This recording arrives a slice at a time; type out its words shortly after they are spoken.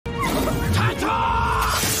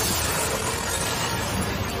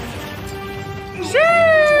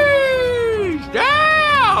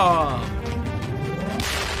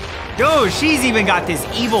Dude, she's even got this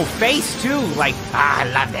evil face too. Like, I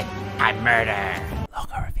love it. I murder.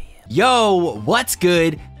 Logo reveal. Yo, what's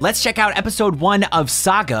good? Let's check out episode 1 of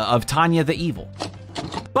Saga of Tanya the Evil.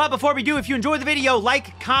 But before we do, if you enjoyed the video,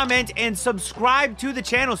 like, comment, and subscribe to the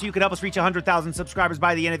channel so you can help us reach 100,000 subscribers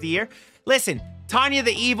by the end of the year. Listen, Tanya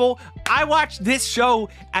the Evil, I watched this show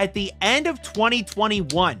at the end of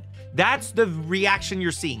 2021. That's the reaction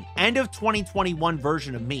you're seeing. End of 2021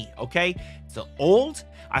 version of me, okay? It's old.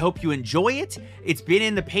 I hope you enjoy it. It's been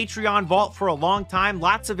in the Patreon vault for a long time.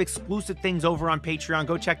 Lots of exclusive things over on Patreon.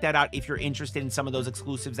 Go check that out if you're interested in some of those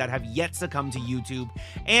exclusives that have yet to come to YouTube.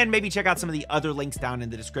 And maybe check out some of the other links down in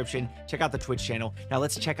the description. Check out the Twitch channel. Now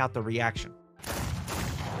let's check out the reaction.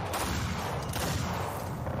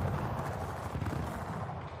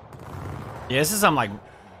 Yeah, this is some like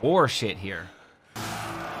war shit here.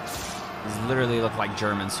 These literally look like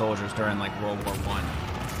German soldiers during like World War I.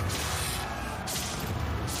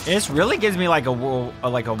 This really gives me like a World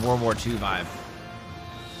War II vibe.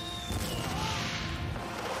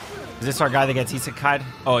 Is this our guy that gets isekai'd?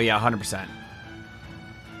 Oh yeah, 100%.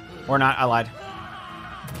 Or not, I lied.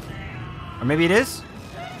 Or maybe it is? Do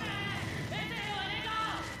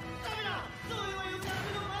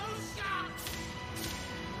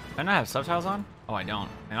I not have subtitles on? Oh, I don't.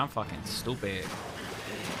 Man, I'm fucking stupid.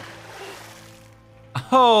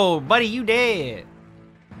 Oh, buddy, you dead.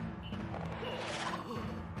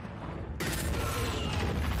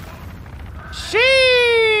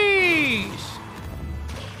 Sheesh!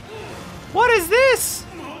 What is this?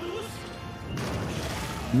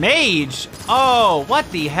 Mage? Oh, what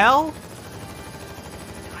the hell?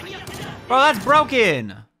 Bro, that's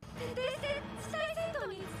broken.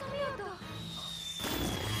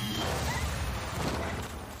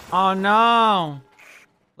 Oh no.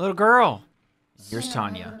 Little girl. Here's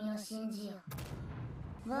Tanya.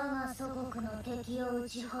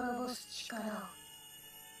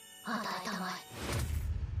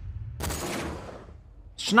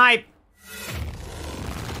 Snipe!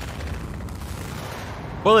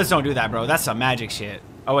 Bullets don't do that, bro. That's some magic shit.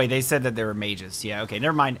 Oh wait, they said that they were mages. Yeah, okay,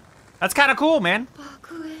 never mind. That's kind of cool, man.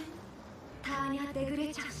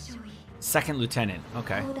 Second lieutenant.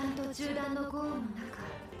 Okay.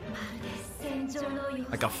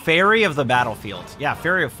 Like a fairy of the battlefield. Yeah,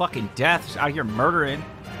 fairy of fucking death. She's out here murdering.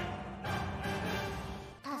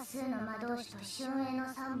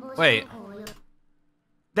 Wait.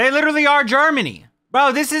 They literally are Germany.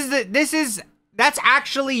 Bro, that's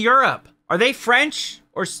actually Europe. Are they French?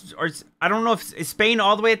 Or I don't know if it's Spain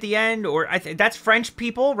all the way at the end, or that's French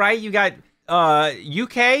people, right? You got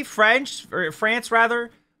UK, French, or France rather,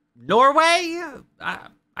 Norway,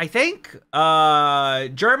 I think,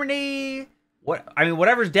 Germany.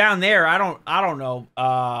 Whatever's down there, I don't know.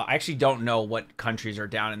 I actually don't know what countries are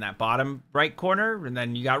down in that bottom right corner, and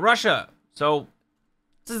then you got Russia. So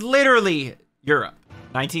this is literally Europe.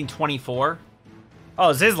 1924.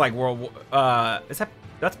 Oh, this is like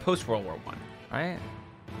that's post World War I, right?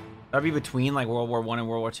 That'd be between like World War I and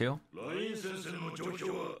World War II.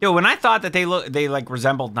 Yo, when I thought that they like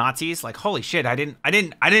resembled Nazis, like holy shit, I didn't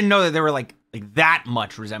know that they were like that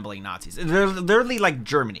much resembling Nazis. They're literally like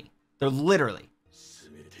Germany. They're literally.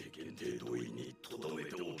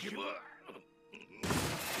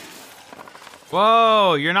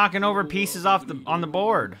 Whoa, you're knocking over pieces off on the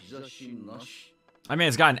board. I mean,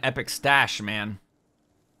 it's got an epic stash, man.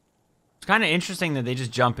 It's kind of interesting that they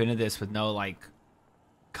just jump into this with no like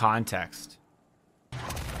context.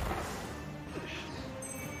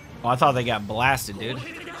 Oh, I thought they got blasted, dude.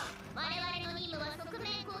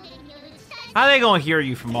 How are they gonna hear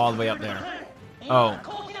you from all the way up there? Oh,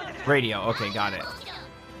 radio. Okay, got it.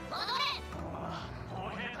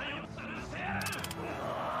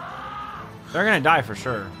 They're gonna die for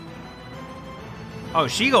sure. Oh,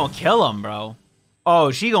 she gonna kill them, bro.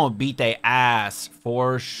 Oh, she gonna beat their ass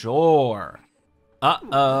for sure.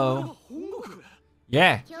 Uh-oh.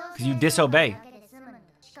 Yeah, because you disobey.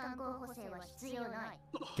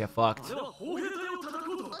 Get fucked.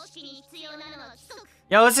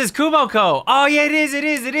 Yo, this is Kumoko. Oh, yeah, it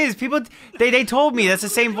is. People, they told me that's the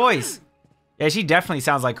same voice. Yeah, she definitely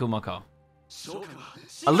sounds like Kumoko.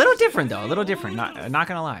 A little different, though. A little different. Not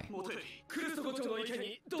gonna lie.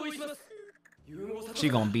 She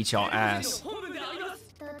gonna beat y'all ass.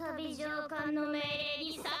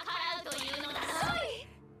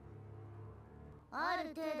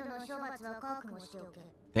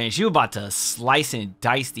 Dang, she about to slice and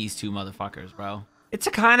dice these two motherfuckers, bro. It's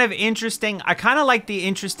a kind of interesting, I kind of like the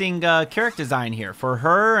interesting character design here for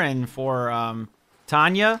her and for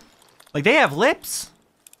Tanya. Like, they have lips.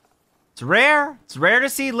 It's rare to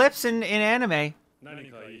see lips in anime.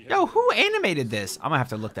 Yo, who animated this? I'm gonna have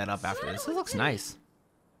to look that up after this. It looks nice.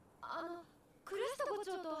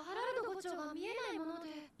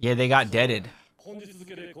 Yeah, they got deaded.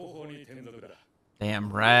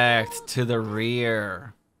 Damn, wrecked to the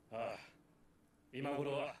rear.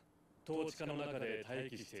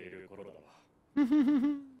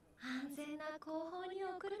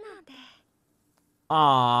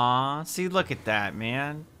 Aww, see, look at that,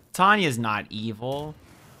 man. Tanya's not evil.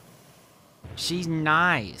 She's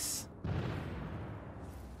nice.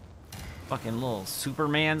 Fucking little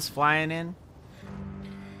Superman's flying in.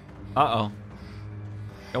 Uh-oh.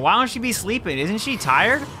 Yo, why don't she be sleeping? Isn't she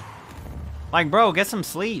tired? Like, bro, get some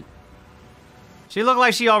sleep. She looked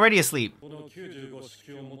like she already asleep.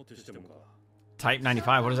 Type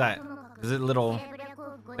 95, what is that? Is it a little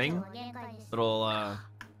thing? Little,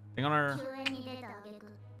 thing on her?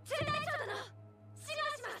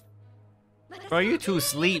 Bro, you two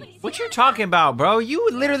asleep. What you talking about, bro? You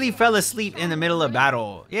literally fell asleep in the middle of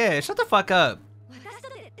battle. Yeah, shut the fuck up.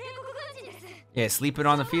 Yeah, sleeping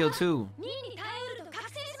on the field, too.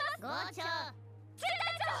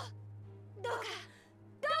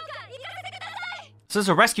 So it's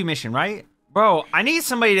a rescue mission, right? Bro, I need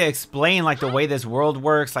somebody to explain like the way this world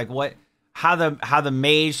works, like how the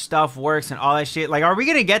mage stuff works and all that shit. Like, are we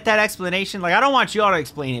gonna get that explanation? Like, I don't want you all to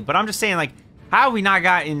explain it, but I'm just saying, like, how have we not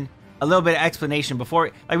gotten a little bit of explanation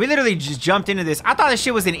before? Like, we literally just jumped into this. I thought this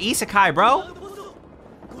shit was an isekai, bro.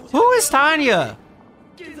 Who is Tanya?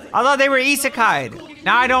 I thought they were isekai'd.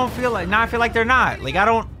 Now I feel like they're not. Like,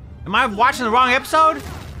 am I watching the wrong episode?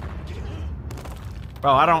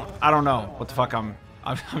 Bro, I don't know what the fuck I'm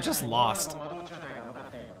just lost.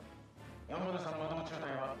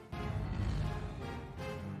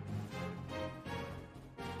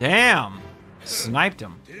 Damn. Sniped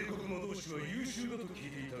him.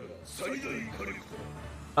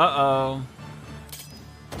 Uh-oh.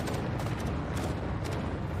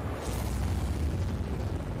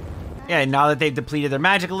 Yeah, now that they've depleted their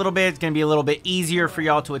magic a little bit, it's gonna be a little bit easier for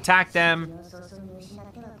y'all to attack them.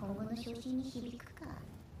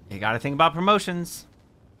 You gotta think about promotions.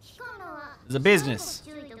 It's a business.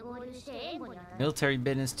 Military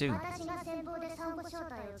business too.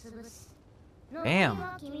 Damn.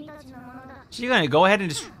 So you're gonna go ahead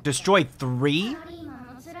and destroy 3?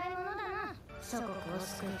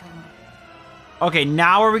 Okay,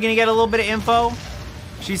 now are we gonna get a little bit of info?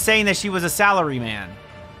 She's saying that she was a salaryman.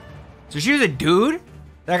 So she was a dude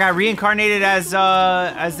that got reincarnated as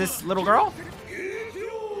this little girl?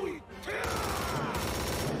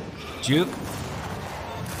 Juke.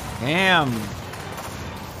 Damn.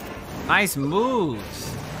 Nice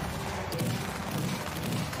moves.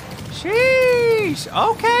 Sheesh.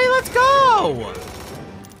 Okay, let's go.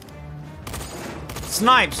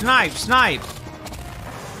 Snipe, snipe, snipe.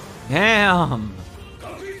 Damn.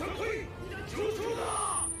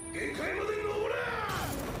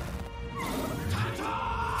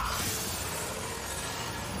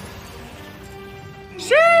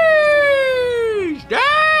 Sheesh.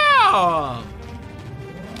 Damn.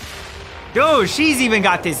 Dude, she's even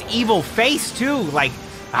got this evil face too. Like,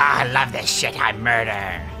 I love this shit, I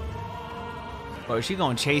murder. Bro, she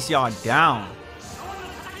gonna chase y'all down.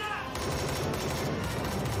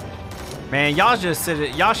 Man, y'all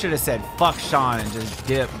should have said fuck Sean and just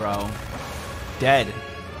dip, bro. Dead.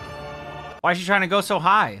 Why is she trying to go so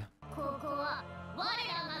high?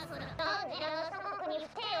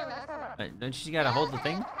 Don't she gotta hold the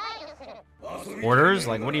thing? Orders?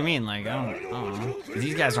 Like, what do you mean? Like, I don't know.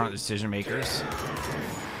 These guys aren't decision makers.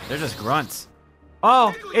 They're just grunts.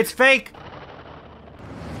 Oh, it's fake.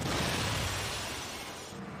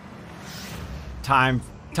 Time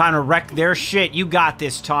to wreck their shit. You got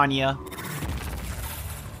this, Tanya.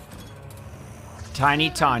 Tiny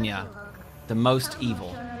Tanya, the most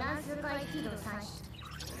evil.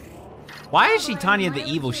 Why is she Tanya the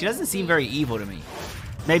evil? She doesn't seem very evil to me.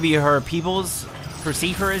 Maybe her peoples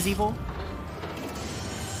perceive her as evil?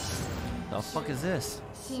 The fuck is this?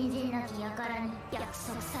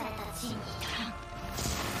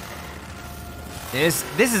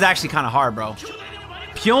 This is actually kind of hard, bro.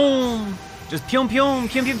 Pyum! Just pyum pyum,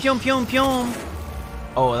 pyum pyum pyum pyum pyum.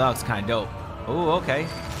 Oh, that was kind of dope. Oh, okay.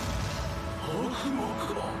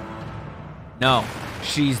 No,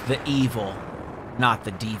 she's the evil, not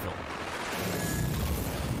the devil.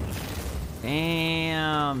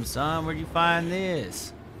 Damn, son, where'd you find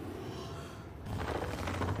this?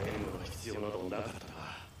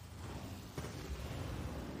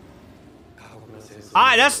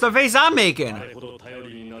 Ah, that's the face I'm making.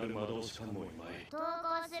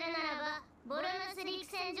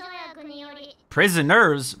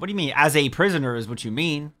 Prisoners? What do you mean? As a prisoner is what you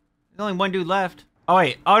mean. There's only one dude left. Oh,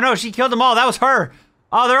 wait. Oh, no, she killed them all. That was her.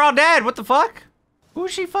 Oh, they're all dead. What the fuck?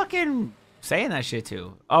 Who's she fucking saying that shit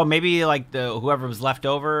to? Oh, maybe like whoever was left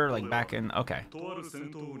over, like back in, okay.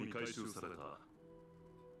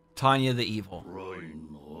 Tanya the Evil.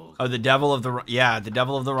 Oh, the Devil of the, yeah, the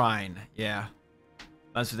Devil of the Rhine. Yeah.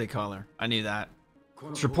 That's what they call her. I knew that.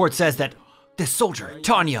 This report says that this soldier,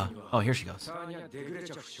 Tanya. Oh, here she goes.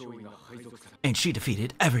 And she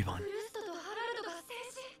defeated everyone.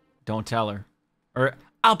 Don't tell her. Or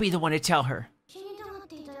I'll be the one to tell her.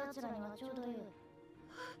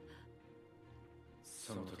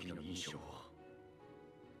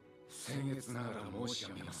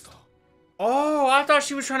 Oh, I thought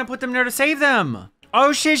she was trying to put them there to save them.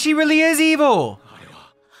 Oh shit, she really is evil.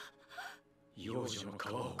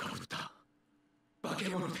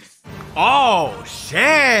 Oh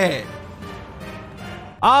shit.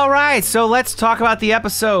 All right, so let's talk about the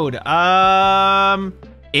episode.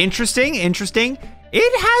 Interesting.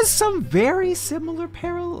 It has some very similar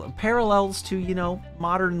parallels to, you know,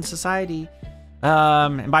 modern society.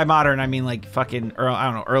 And by modern, I mean like fucking, I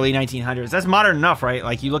don't know, early 1900s. That's modern enough, right?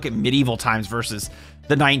 Like you look at medieval times versus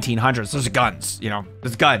the 1900s. There's guns, you know,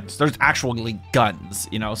 there's guns. There's actually guns,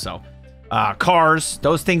 you know, so cars,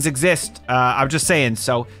 those things exist. I'm just saying,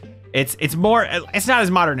 so it's more, it's not as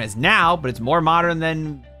modern as now, but it's more modern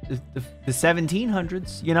than the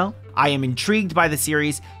 1700s, you know? I am intrigued by the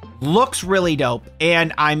series. Looks really dope,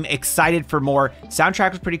 and I'm excited for more.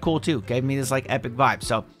 Soundtrack was pretty cool too. Gave me this like epic vibe.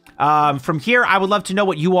 So from here, I would love to know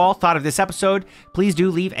what you all thought of this episode. Please do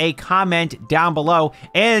leave a comment down below.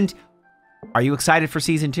 And are you excited for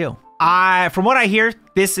season 2? From what I hear,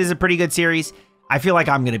 this is a pretty good series. I feel like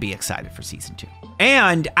I'm gonna be excited for season 2.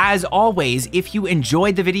 And as always, if you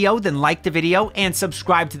enjoyed the video, then like the video and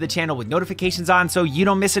subscribe to the channel with notifications on so you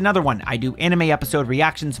don't miss another one. I do anime episode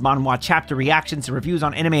reactions, manhwa chapter reactions, and reviews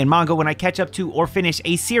on anime and manga when I catch up to or finish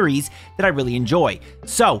a series that I really enjoy.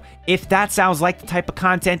 So if that sounds like the type of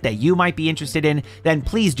content that you might be interested in, then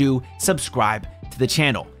please do subscribe to the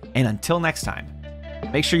channel. And until next time,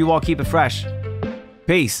 make sure you all keep it fresh.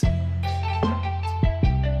 Peace.